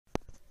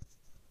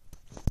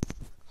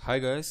Hi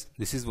guys,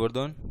 this is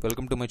Vardhan.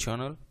 Welcome to my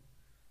channel.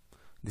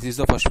 This is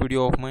the first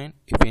video of mine.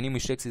 If any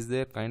mistakes is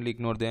there, kindly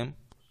ignore them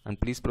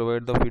and please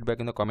provide the feedback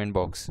in the comment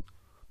box.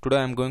 Today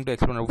I am going to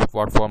explain about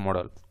waterfall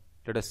model.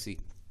 Let us see.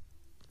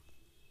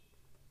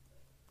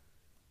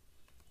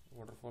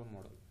 Waterfall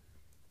model.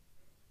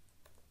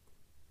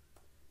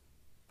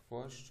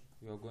 First,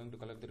 we are going to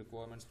collect the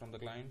requirements from the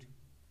client.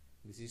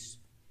 This is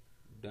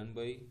done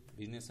by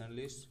business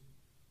analyst.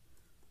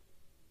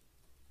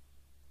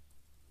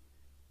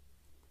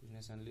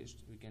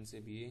 We can say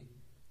BA.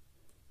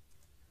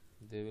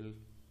 They will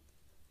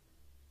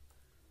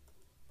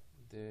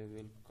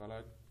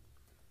collect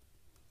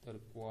the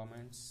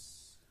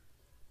requirements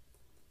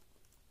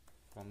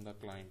from the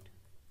client.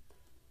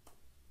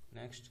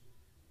 Next,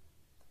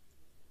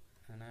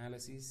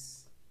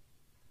 analysis,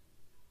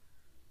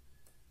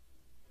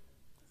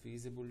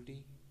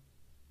 feasibility.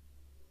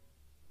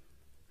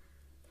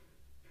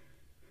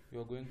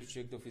 You are going to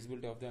check the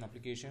feasibility of an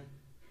application,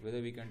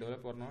 whether we can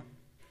develop or not.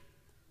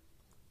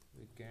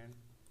 We can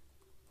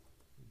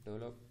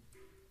develop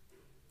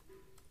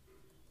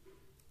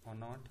or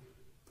not.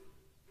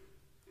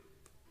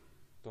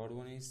 Third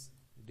one is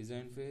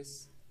design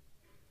phase.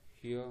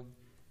 Here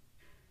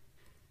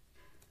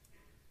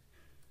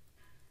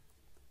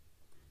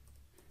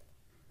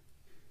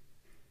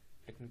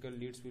technical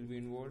leads will be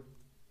involved.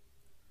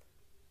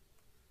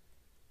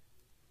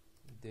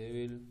 They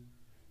will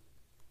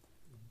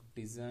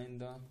design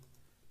the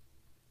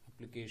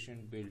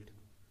application build.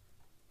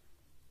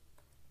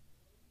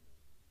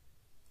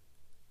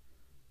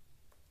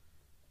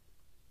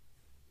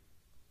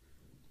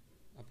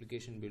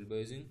 Application build by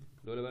using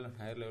low level and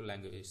higher level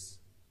languages.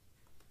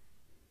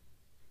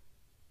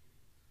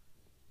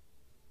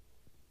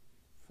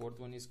 Fourth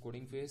one is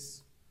coding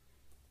phase.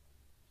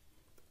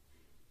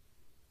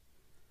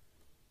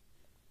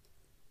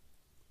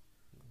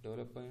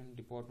 Development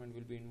department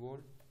will be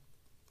involved.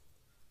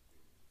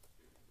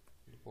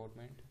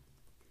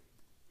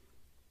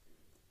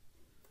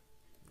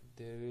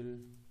 They will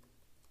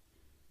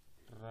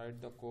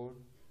write the code.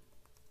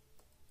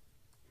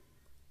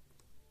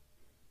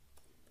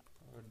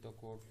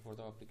 For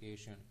the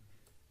application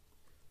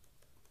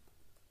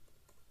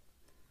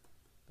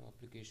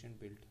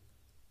build.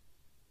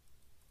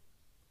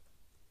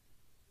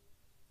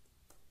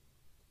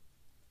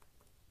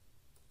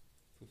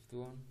 Fifth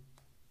one,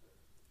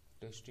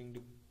 testing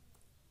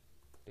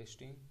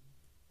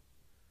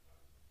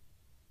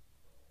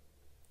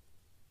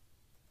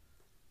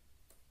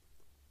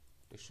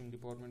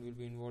department will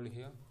be involved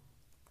here.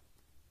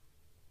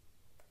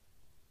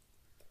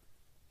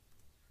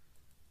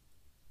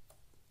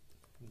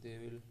 They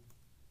will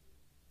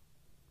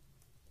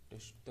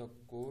test the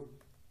code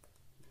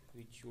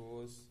which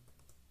was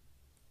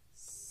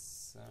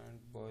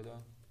sent by the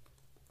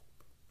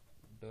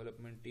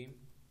development team.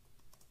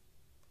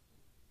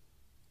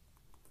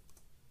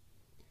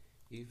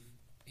 If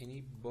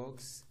any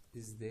bugs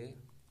is there,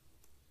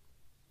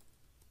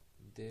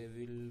 they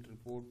will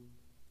report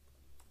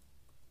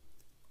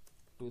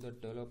to the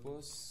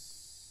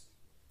developers.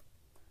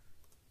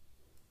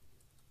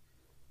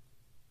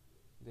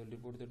 They will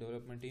report to the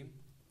development team.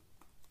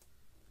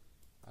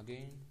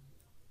 Again,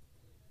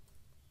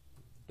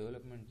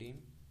 development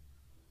team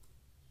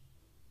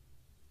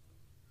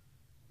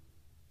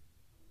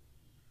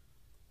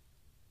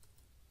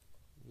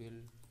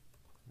will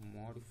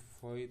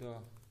modify the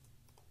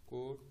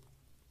code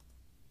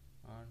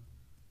and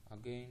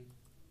again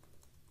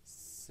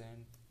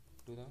send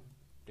to the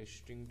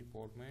testing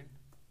department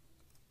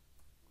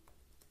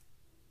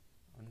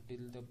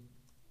until the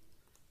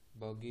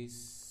bug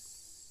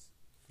is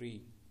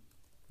free.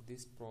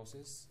 This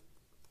process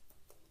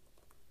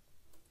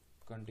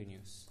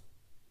continues.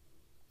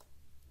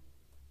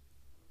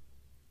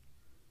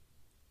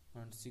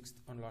 And sixth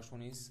and last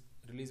one is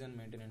release and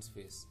maintenance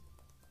phase.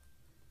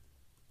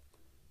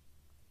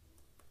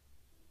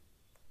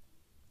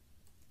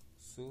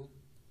 So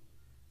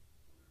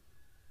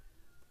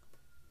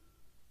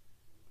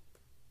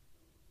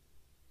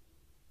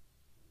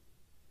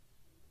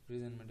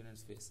release and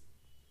maintenance phase,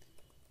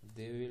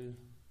 they will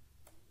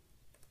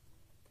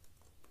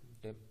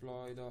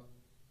deploy the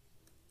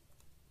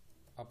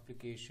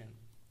application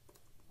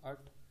at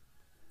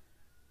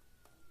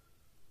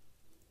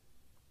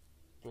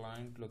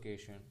client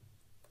location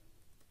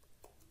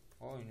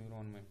or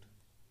environment.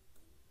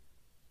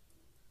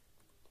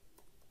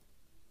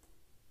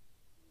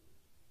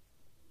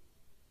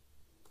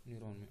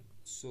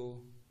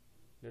 So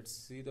let's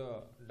see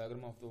the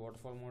diagram of the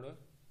waterfall model.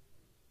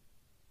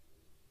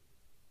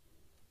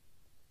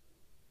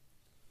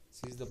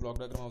 This is the block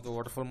diagram of the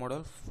waterfall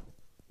model.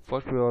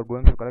 First, we are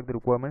going to collect the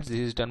requirements. This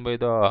is done by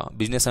the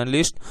business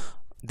analyst.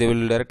 They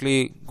will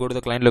directly go to the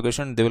client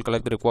location. They will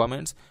collect the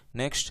requirements.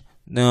 Next,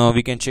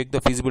 we can check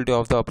the feasibility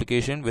of the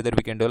application, whether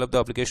we can develop the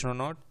application or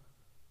not.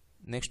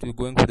 Next, we are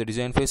going for the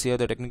design phase. Here,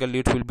 the technical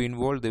leads will be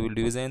involved. They will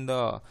design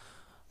the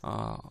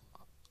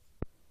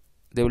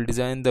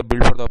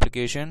build for the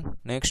application.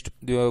 Next,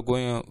 they are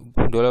going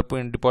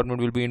development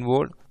department will be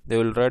involved. They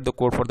will write the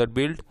code for that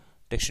build.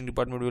 Testing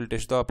department will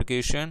test the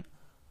application.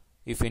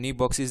 If any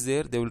bugs is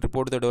there, they will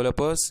report to the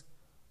developers,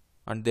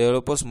 and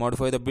developers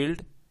modify the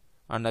build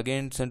and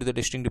again send to the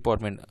testing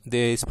department.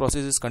 This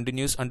process is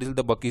continuous until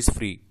the bug is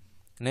free.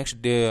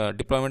 Next,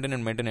 deployment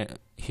and maintenance.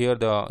 Here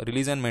the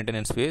release and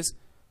maintenance phase.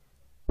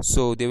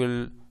 So they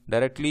will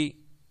directly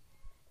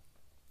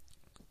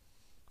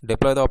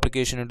deploy the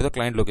application into the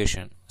client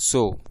location.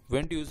 So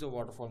when to use the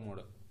waterfall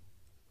model?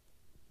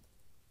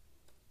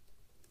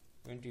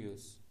 When to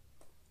use?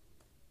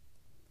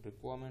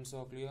 Requirements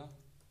are clear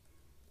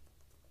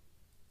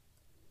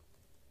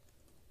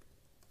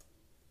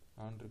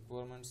and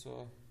requirements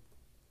are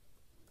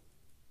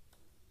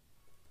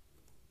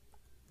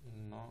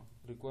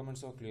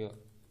requirements are clear.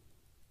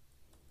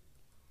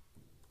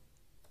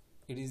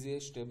 It is a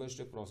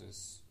step-by-step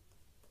process.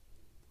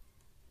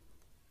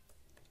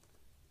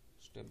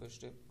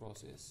 Step-by-step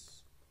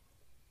process.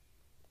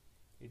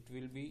 It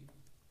will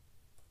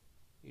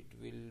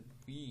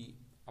be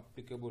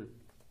applicable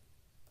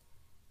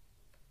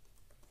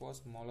for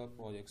smaller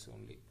projects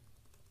only.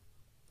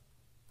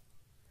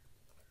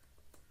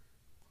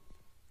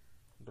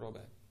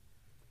 Drawback: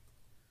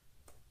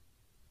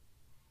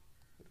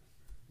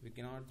 we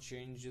cannot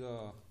change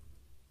the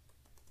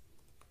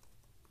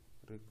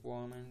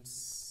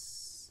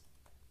requirements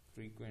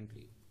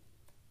frequently.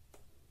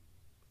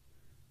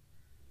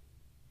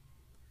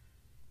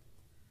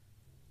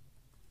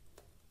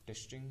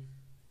 Testing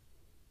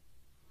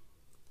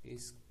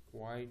is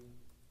quite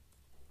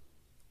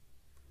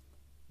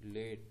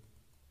late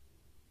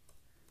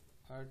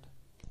at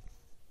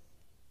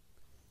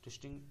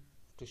testing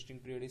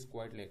period is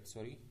quite late.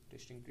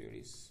 Testing period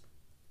is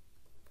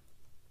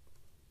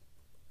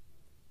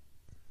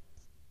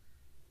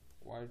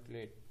quite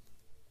late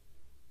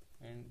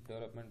in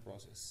development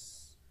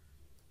process.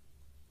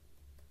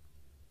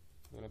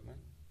 Development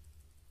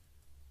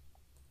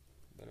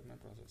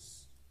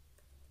process.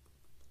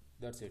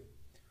 That's it.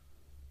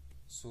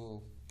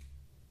 So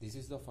this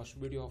is the first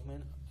video of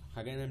mine.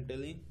 Again, I'm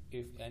telling,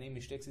 if any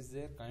mistakes is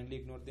there, kindly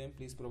ignore them.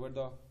 Please provide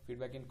the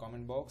feedback in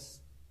comment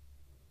box.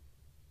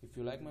 If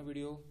you like my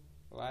video,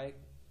 like,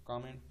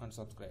 comment and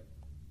subscribe.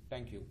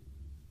 Thank you.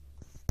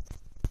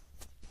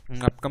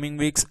 In upcoming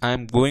weeks, I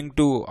am going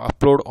to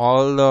upload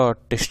all the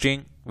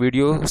testing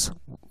videos,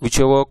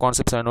 whichever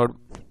concepts I know.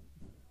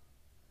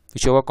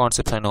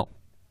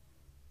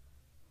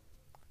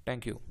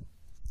 Thank you.